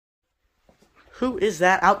Who is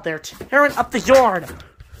that out there tearing up the yard?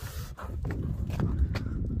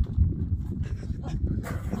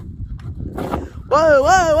 Whoa,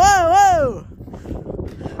 whoa, whoa, whoa!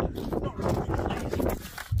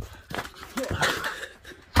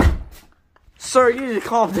 Sir, you need to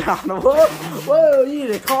calm down. Whoa, whoa, you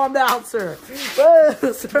need to calm down, sir.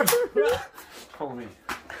 Whoa, sir. Follow me.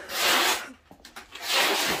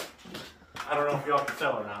 I don't know if y'all can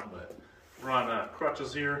tell or not, but we're on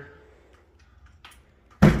crutches here.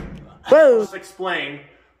 Whoa. Let's explain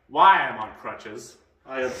why I'm on crutches.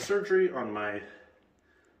 I had surgery on my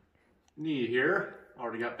knee here.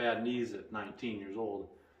 Already got bad knees at 19 years old.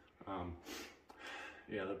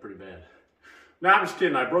 Yeah, they're pretty bad. No, I'm just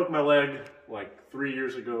kidding. I broke my leg like 3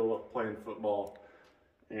 years ago playing football.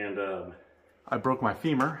 And I broke my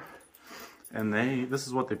femur. And this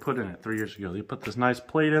is what they put in it 3 years ago. They put this nice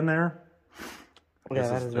plate in there. Yeah,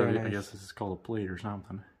 that is very nice. I guess this is called a plate or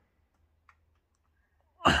something.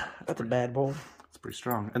 That's a bad boy. It's pretty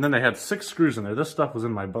strong. And then they had 6 screws in there. This stuff was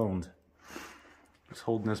in my bones. Just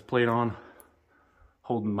holding this plate on,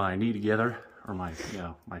 holding my knee together, or my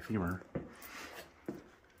femur.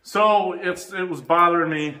 So it was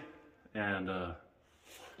bothering me, and I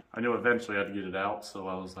knew eventually I had to get it out. So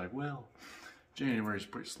I was like, well, January's a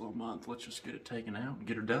pretty slow month. Let's just get it taken out and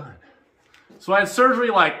get her done. So I had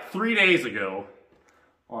surgery like 3 days ago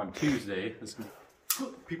on Tuesday.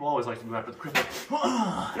 People always like to go after the crib.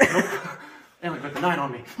 And like put the 9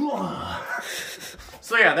 on me.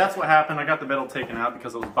 So yeah, that's what happened. I got the metal taken out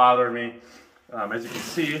because it was bothering me. As you can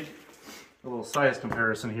see, a little size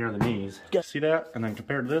comparison here in the knees. See that? And then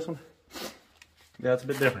compared to this one, yeah, it's a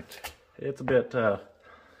bit different. It's a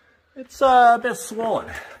bit swollen.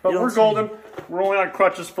 But we're golden. We're only on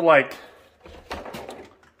crutches for like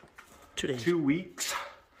 2 days. 2 weeks.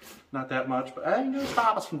 Not that much, but it doesn't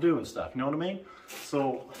stop us from doing stuff. You know what I mean?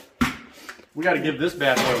 So we got to give this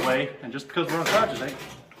bad boy away, and just because we're on crutches,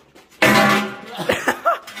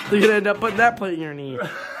 You're gonna end up putting that plate in your knee.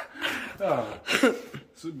 But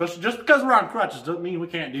just because we're on crutches doesn't mean we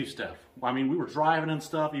can't do stuff. I mean, we were driving and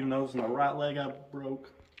stuff, even though it was my right leg I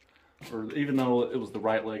broke, or even though it was the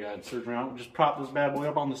right leg I had surgery on. Just prop this bad boy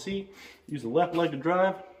up on the seat, use the left leg to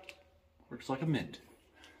drive, works like a mint.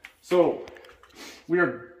 So we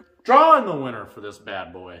are drawing the winner for this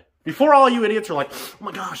bad boy. Before all you idiots are like, oh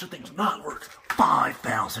my gosh, that thing's not worth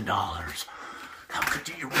 $5,000. How could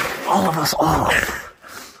you rip all of us off?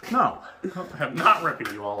 No, I'm not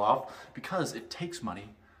ripping you all off because it takes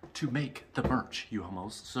money to make the merch, you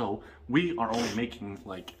homos. So we are only making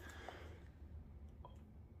like,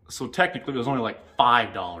 so technically it was only like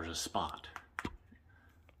 $5 a spot.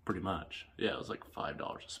 Pretty much. Yeah, it was like $5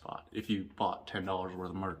 a spot if you bought $10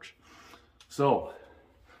 worth of merch. So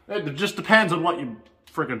it just depends on what you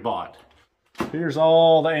freaking bought. Here's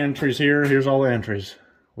all the entries here. Here's all the entries.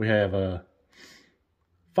 We have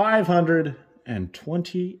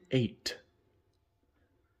 528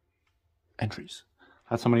 entries.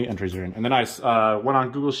 That's how many entries are in. And then I went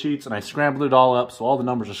on Google Sheets and I scrambled it all up, so all the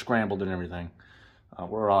numbers are scrambled and everything.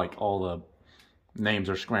 Where like all the names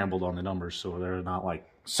are scrambled on the numbers, so they're not like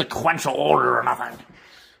sequential order or nothing.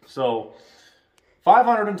 So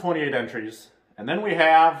 528 entries. And then we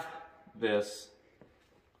have this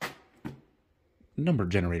number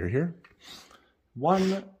generator here.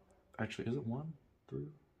 Actually, is it 1, 3,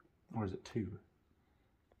 or is it 2?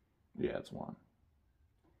 Yeah, it's 1.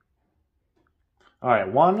 All right,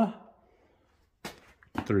 1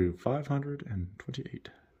 through 528.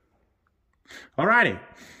 All righty.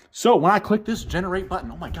 So when I click this generate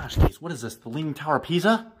button, oh my gosh, guys, what is this? The Leaning Tower of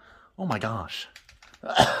Pisa? Oh my gosh.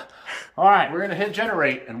 All right, we're going to hit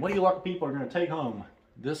generate, and what do you lucky people are going to take home?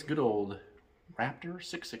 This good old RAPTOR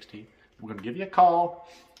 660. We're going to give you a call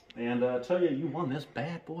and tell you won this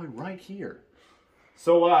bad boy right here.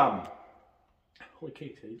 So, holy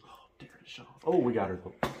cake, oh, dear, it shut off. Oh, we got her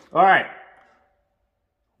though. All right,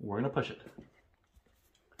 we're going to push it.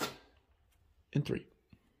 In 3,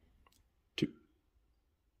 2,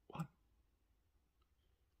 1.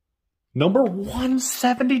 Number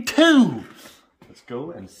 172. Let's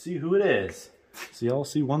go and see who it is. So y'all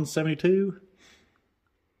see 172?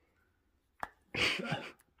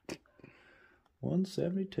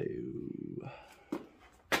 172.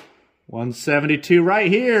 172 right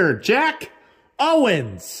here. Jack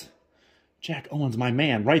Owens. Jack Owens, my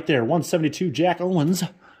man, right there. 172, Jack Owens.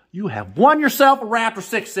 You have won yourself a RAPTOR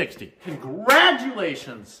 660.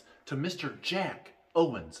 Congratulations to Mr. Jack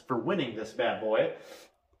Owens for winning this bad boy.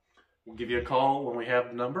 We'll give you a call when we have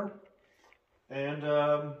the number. And,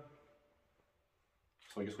 so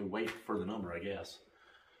I guess we wait for the number, I guess.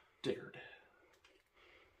 Diggered.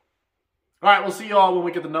 All right, we'll see you all when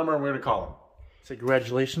we get the number and we're going to call him. Say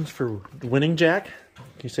congratulations for winning, Jack.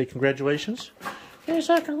 Can you say congratulations? Can you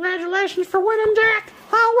say congratulations for winning, Jack?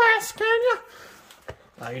 Oh, Wes, can you?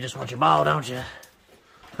 Oh, you just want your ball, don't you?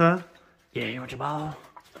 Huh? Yeah, you want your ball?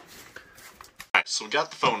 Alright, so we got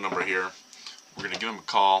the phone number here. We're going to give him a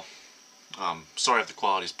call. Sorry if the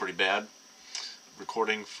quality's pretty bad.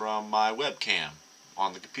 Recording from my webcam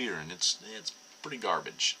on the computer, and it's pretty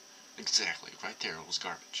garbage. Exactly, right there, it was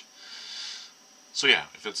garbage. So yeah,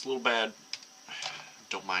 if it's a little bad,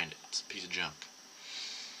 don't mind it. It's a piece of junk.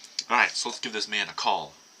 Alright, so let's give this man a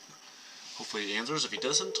call. Hopefully he answers. If he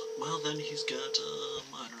doesn't, well then he's got,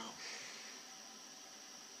 I don't know.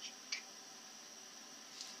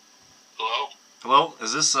 Hello? Hello,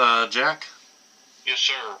 is this Jack? Yes,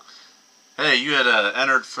 sir. Hey, you had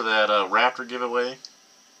entered for that Raptor giveaway?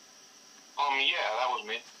 Yeah, that was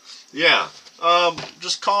me. Yeah,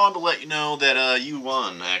 just calling to let you know that you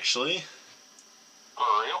won, actually. For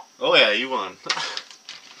real? Oh yeah, you won.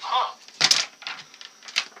 Huh.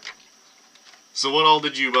 So what all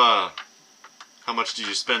did you, how much did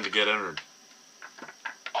you spend to get entered?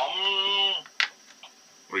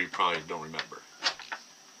 Or you probably don't remember.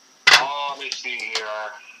 Let me see here.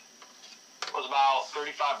 It was about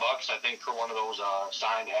 $35, I think, for one of those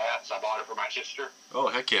signed hats. I bought it for my sister. Oh,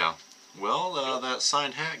 heck yeah. Well, that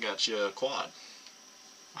signed hat got you a quad.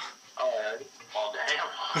 Alright. Well, damn.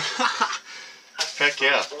 Heck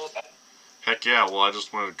yeah. Heck yeah, well, I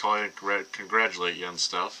just wanted to call you and congratulate you and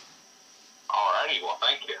stuff. Alrighty, well,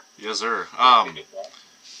 thank you. Yes, sir.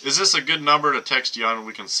 Is this a good number to text you on and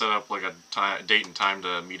we can set up like a date and time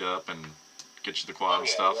to meet up and get you the quad and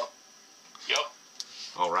stuff? Yep.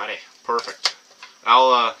 Alrighty, perfect.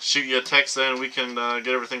 I'll shoot you a text then and we can get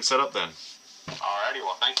everything set up then. Alrighty,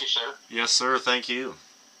 well, thank you, sir. Yes, sir, thank you.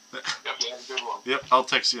 Yep, you have a good one. Yep, I'll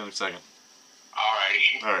text you in a second.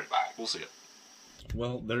 Alrighty. Alright, Bye. we'll see you.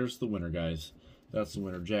 Well, there's the winner, guys. That's the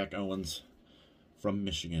winner, Jack Owens from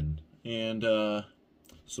Michigan. And,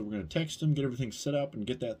 so we're going to text him, get everything set up, and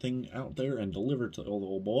get that thing out there and delivered to the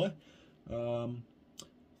old boy.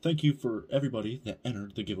 Thank you for everybody that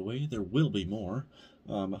entered the giveaway. There will be more.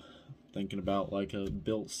 Thinking about like a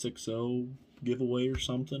Built 6.0 giveaway or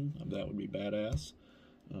something. That would be badass.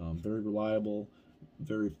 Very reliable,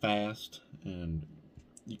 very fast, and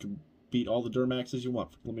you can beat all the Duramaxes you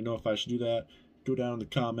want. Let me know if I should do that. Go down in the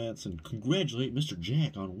comments and congratulate Mr.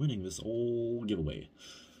 Jack on winning this old giveaway.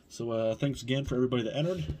 So thanks again for everybody that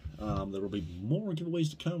entered. There will be more giveaways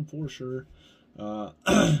to come for sure. So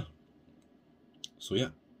yeah.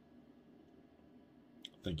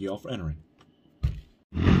 Thank you all for entering.